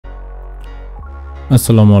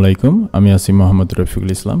আসসালামু আলাইকুম, আমি আছি মোহাম্মদ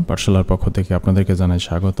রফিকুল ইসলাম। পাঠশালার পক্ষ থেকে আপনাদেরকে জানাই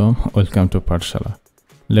স্বাগতম। Welcome to Pathsala.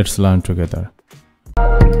 Let's learn together.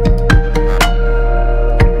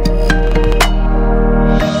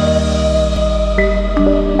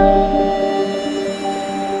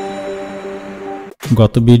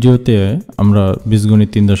 গত ভিডিওতে আমরা বীজগণিত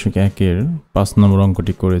 3.1-এর 5 নম্বর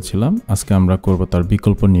অঙ্কটি করেছিলাম। আজকে আমরা করব তার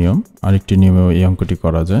বিকল্প নিয়ম। আরেকটি নিয়মেও এই অঙ্কটি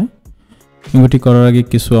করা যায়। অঙ্কটি করার আগে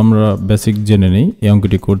কিছু আমরা বেসিক জেনে নিই। এই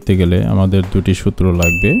অঙ্কটি করতে গেলে আমাদের দুটি সূত্র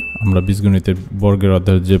লাগবে। আমরা বীজগণিতের বর্গের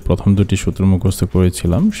অধ্যায়ের যে প্রথম দুটি সূত্র মুখস্থ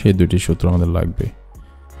করেছিলাম সেই দুটি সূত্র আমাদের লাগবে।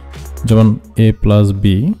 যেমন a plus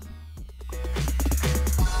B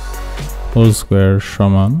whole square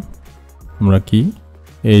সমান আমরা কি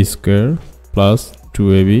a square plus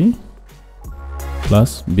 2ab plus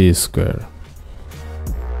B square.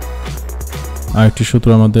 আরেকটি সূত্র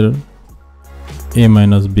আমাদের a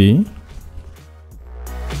মাইনাস বি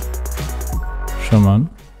সমান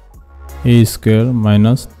a square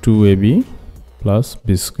minus 2ab plus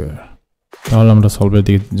B square. তাহলে আমরা সলভের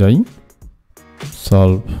দিকে যাই।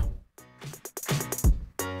 সলভ।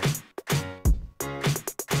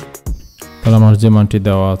 তাহলে আমার যে মানটি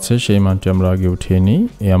দেওয়া আছে সেই মানটি আমরা আগে উঠিয়ে নিই।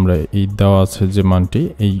 আমরা এই দেওয়া আছে যে মানটি,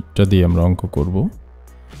 এইটা দিয়ে আমরা অঙ্ক করব।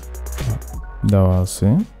 দেওয়া আছে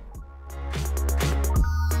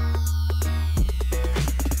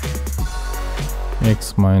x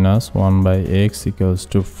minus 1 by x equals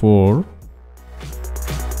to 4।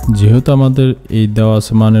 যেহেতু আমাদের এই দেওয়া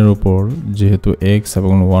আছে মানের উপর, যেহেতু x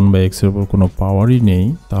এবং 1 by x এর উপর কোনো পাওয়ারই নেই,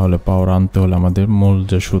 তাহলে পাওয়ার আনতে হলে আমাদের মূল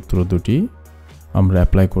যে সূত্র দুটি আমরা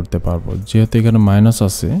অ্যাপ্লাই করতে পারবো। যেহেতু এখানে মাইনাস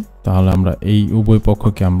আছে, তাহলে আমরা এই উভয়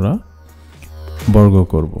পক্ষকে আমরা বর্গ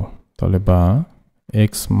করব। তাহলে বা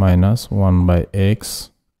x minus 1 by x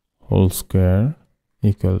whole square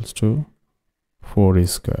equals to 4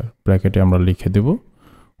 square. ব্র্যাকেটে আমরা লিখে দেব,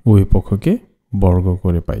 উভয় পক্ষকে বর্গ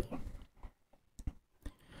করে পাই।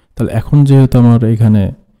 তাহলে এখন যেহেতু আমার এখানে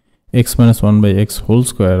x minus 1 by x whole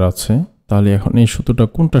square আছে, তাহলে এখন এই সূত্রটা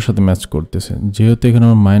কোনটার সাথে ম্যাচ করতেছে? যেহেতু এখানে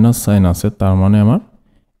আমার মাইনাস সাইন আছে, তার মানে আমার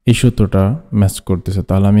এই সূত্রটা ম্যাচ করতেছে।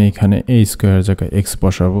 তাহলে আমি এখানে a স্কোয়ারের জায়গায় x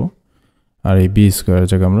বসাবো, আর এই বি স্কোয়ারের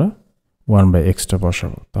জায়গায় আমরা 1 by xটা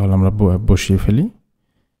বসাবো। তাহলে আমরা বসিয়ে ফেলি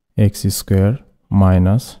x স্কোয়ার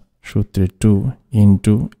মাইনাস সূত্রে 2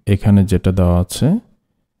 ইন্টু এখানে যেটা দেওয়া আছে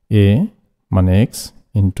a মানে x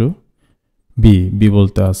ইন্টু বি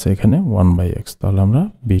বলতে আছে এখানে 1 by x। তাহলে আমরা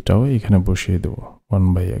বিটাও এখানে বসিয়ে দেব 1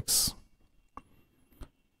 by x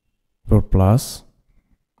প্লাস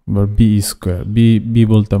এবার বি স্কোয়ার। বি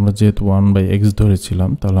বলতে আমরা যেহেতু 1 by x ধরেছিলাম,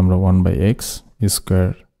 তাহলে আমরা 1 by x স্কোয়ার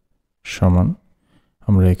সমান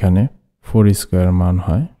আমরা এখানে 4 স্কোয়ার মান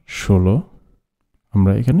হয় 16,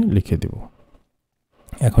 আমরা এখানে লিখে দেব।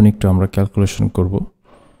 এখন একটু আমরা ক্যালকুলেশন করব।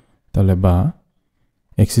 তাহলে বা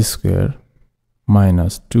x square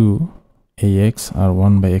minus 2 ax R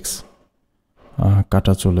 1 by x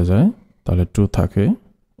কাটা চলে যায়, তাহলে 2 থাকে,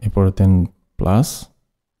 এরপরে দেন প্লাস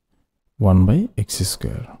 1 by x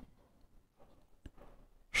স্কোয়ার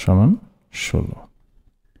সমান 16।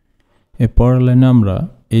 এরপর লাইনে আমরা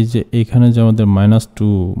এই যে এখানে যে আমাদের -2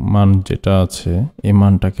 মান যেটা আছে, এই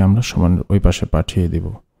মানটাকে আমরা সমান ওই পাশে পাঠিয়ে দিব।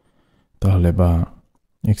 তাহলে বা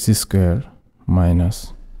x square minus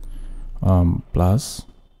plus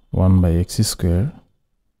 1 by x square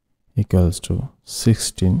equals to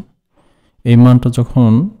 16। এই মানটা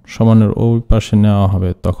যখন সমানের ওই পাশে নেওয়া হবে,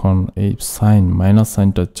 তখন এই সাইন মাইনাস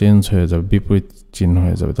সাইনটা চেঞ্জ হয়ে যাবে, বিপরীত চিহ্ন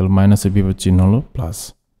হয়ে যাবে। তাহলে মাইনাসের বিপরীত চিহ্ন হলো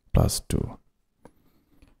প্লাস 2।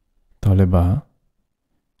 তাহলে বা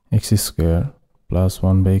x square plus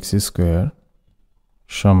 1 by x square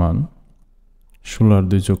সমান 16 আর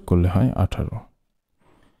 2 যোগ করলে হয় 18।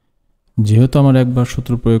 যেহেতু আমার একবার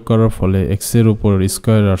সূত্র প্রয়োগ করার ফলে x এর উপর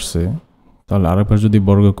স্কোয়ার আসছে, তাহলে আরেকবার যদি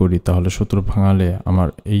বর্গ করি, তাহলে সূত্র ভাঙালে আমার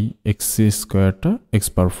এই x স্কোয়ারটা x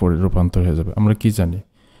পাওয়ার 4 এ রূপান্তর হয়ে যাবে। আমরা কি জানি,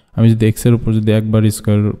 আমি যদি x এর উপর যদি একবার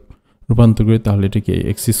স্কোয়ার রূপান্তর করি, তাহলে এটা কি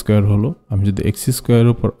x স্কোয়ার হলো। আমি যদি x স্কোয়ারের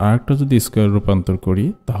উপর আরেকটা যদি স্কোয়ার রূপান্তর করি,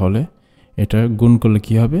 তাহলে এটা গুণ করলে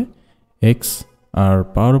কি হবে, x আর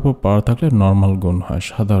পাওয়ার উপর পাওয়ার থাকলে নর্মাল গুণ হয়,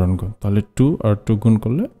 সাধারণ গুণ। তাহলে 2 আর 2 গুণ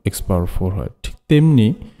করলে x পাওয়ার 4 হয়। ঠিক তেমনি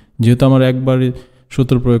যেহেতু আমার একবার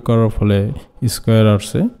সূত্র প্রয়োগ করার ফলে স্কোয়ার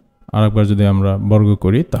আসছে, আরেকবার যদি আমরা বর্গ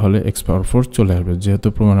করি, তাহলে x পাওয়ার 4 চলে আসবে। যেহেতু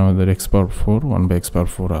প্রমাণে আমাদের x পাওয়ার 4 1 by x পাওয়ার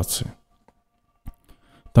 4 আছে।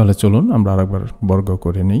 তাহলে চলুন আমরা আরেকবার বর্গ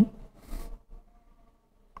করে নিই।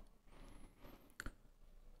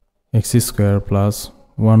 x square plus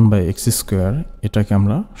 1 by x square, এটাকে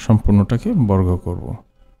আমরা সম্পূর্ণটাকে বর্গ করব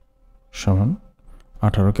সমান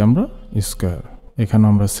 18কে আমরা স্কোয়ার। এখানে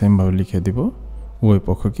আমরা সেমভাবে লিখে দিব, উভয়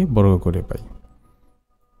পক্ষকে বর্গ করে পাই।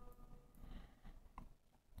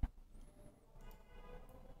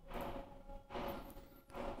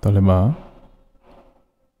 তাহলে বা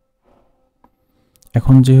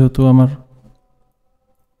এখন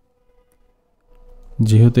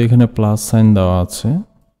যেহেতু এখানে প্লাস সাইন দেওয়া আছে,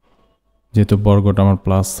 যেহেতু বর্গটা আমার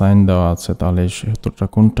প্লাস সাইন দেওয়া আছে, তাহলে এই সূত্রটা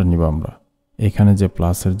কোনটা নিব আমরা? এখানে যে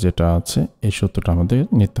প্লাসের যেটা আছে এই সূত্রটা আমাদের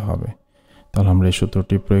নিতে হবে। তাহলে আমরা এই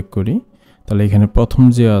সূত্রটি প্রয়োগ করি। তাহলে এখানে প্রথম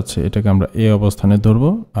যে আছে এটাকে আমরা এ অবস্থানে ধরবো,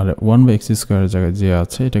 আর 1/x² জায়গায় যে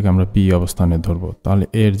আছে এটাকে আমরা বি অবস্থানে ধরবো। তাহলে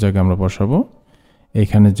এর জায়গায় আমরা বসাবো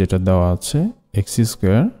এখানে যেটা দেওয়া আছে x²।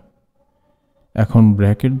 এখন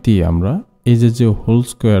ব্র্যাকেট দিয়ে আমরা এই যে হোল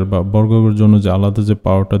স্কোয়ার বা বর্গের জন্য যে আলাদা যে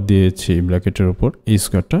পাওয়ারটা দিয়েছি ব্র্যাকেটের উপর, এই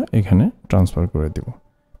স্কোয়ারটা এখানে ট্রান্সফার করে দেব।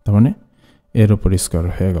 তার মানে এর উপর স্কোয়ার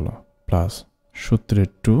হয়ে গেল, প্লাস সূত্রের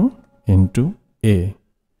 2 ইন্টু এ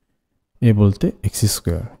বলতে x²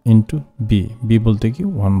 ইন্টু বি বলতে কি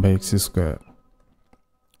 1/x²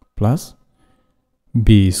 প্লাস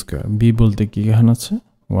বি বলতে কি এখানে আছে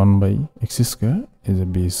 1/x², এই যে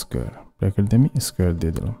b², ব্র্যাকেট দিয়ে আমি স্কোয়ার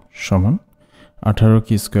দিয়ে দিলাম, সমান 18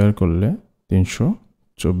 কি স্কোয়ার করলে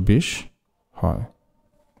 324 হয়।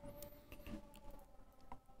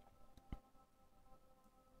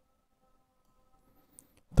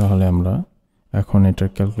 তাহলে আমরা এখন এটার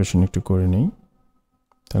ক্যালকুলেশন একটু করে নিই।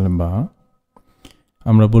 তাহলে বা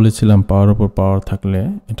আমরা বলেছিলাম পাওয়ার উপর পাওয়ার থাকলে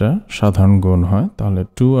এটা সাধারণ গুণ হয়, তাহলে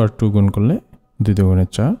 2 আর 2 গুণ করলে 2 দুগুণে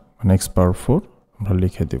 4 মানে x⁴ আমরা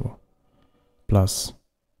লিখে দেব, প্লাস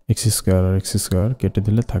x² আর x² কেটে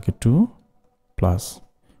দিলে থাকে 2 প্লাস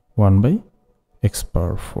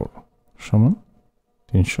 1/x⁴ সমান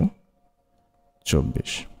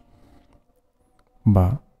 324। বা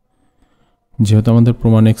যেহেতু আমাদের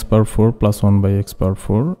প্রমাণ x⁴ প্লাস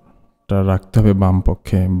 1/x⁴ রাখতে হবে বাম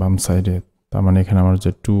পক্ষে, বাম সাইডে, তার মানে এখানে আমার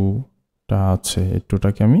যে 2টা আছে এই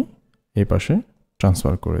 2টাকে আমি এই পাশে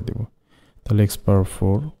ট্রান্সফার করে দেব। তাহলে x⁴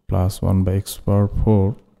 প্লাস 1/x⁴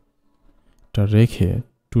 রেখে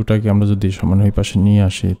 2টাকে আমরা যদি সমান ওই পাশে নিয়ে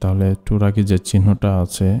আসি, তাহলে 2র আগে যে চিহ্নটা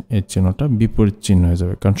আছে এই চিহ্নটা বিপরীত চিহ্ন হয়ে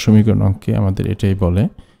যাবে, কারণ সমীকরণ অঙ্কে আমাদের এটাই বলে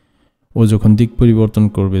ও যখন দিক পরিবর্তন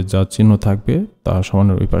করবে যা চিহ্ন থাকবে তা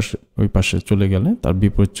সমানের ওই পাশে চলে গেলে তার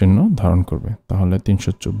বিপরীত চিহ্ন ধারণ করবে। তাহলে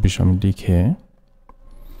 324 আমি লিখে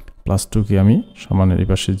প্লাস 2কে আমি সমানের এই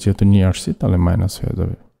পাশে যেহেতু নিয়ে আসছি তাহলে মাইনাস হয়ে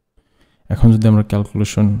যাবে। এখন যদি আমরা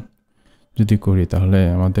ক্যালকুলেশন যদি করি তাহলে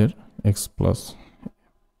আমাদের x⁴ plus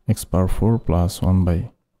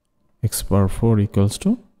 1/x⁴ equals to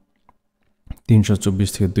 324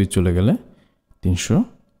 থেকে 2 চলে গেলে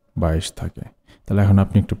 322 থাকে। তাহলে এখন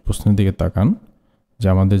আপনি একটু প্রশ্নের দিকে তাকান যে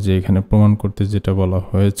আমাদের যে এখানে প্রমাণ করতে যেটা বলা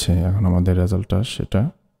হয়েছে এখন আমাদের রেজাল্টটা সেটা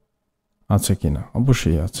আছে কিনা।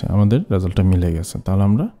 অবশ্যই আছে, আমাদের রেজাল্টটা মিলে গেছে। তাহলে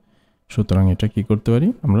আমরা সুতরাং এটা কি করতে পারি,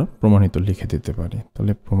 আমরা প্রমাণিত লিখে দিতে পারি।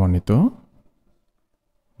 তাহলে প্রমাণিত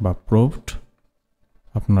বা প্রুভড,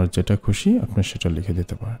 আপনার যেটা খুশি আপনি সেটা লিখে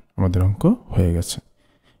দিতে পারেন। আমাদের অঙ্ক হয়ে গেছে।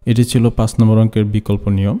 এটি ছিল 5 নম্বর অঙ্কের বিকল্প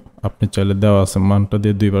নিয়ম। আপনি চাইলে দেওয়া আছে মানটা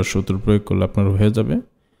দিয়ে 2বার সূত্র প্রয়োগ করলে আপনার হয়ে যাবে।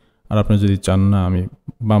 আর আপনি যদি চান না আমি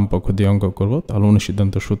বাম পক্ষ দিয়ে অঙ্ক করব, তাহলে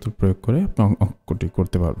অনুসিদ্ধান্ত সূত্র প্রয়োগ করে আপনি অঙ্কটি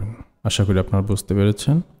করতে পারবেন। আশা করি আপনারা বুঝতে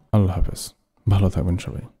পেরেছেন। আল্লাহ হাফেজ, ভালো থাকবেন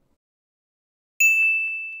সবাই।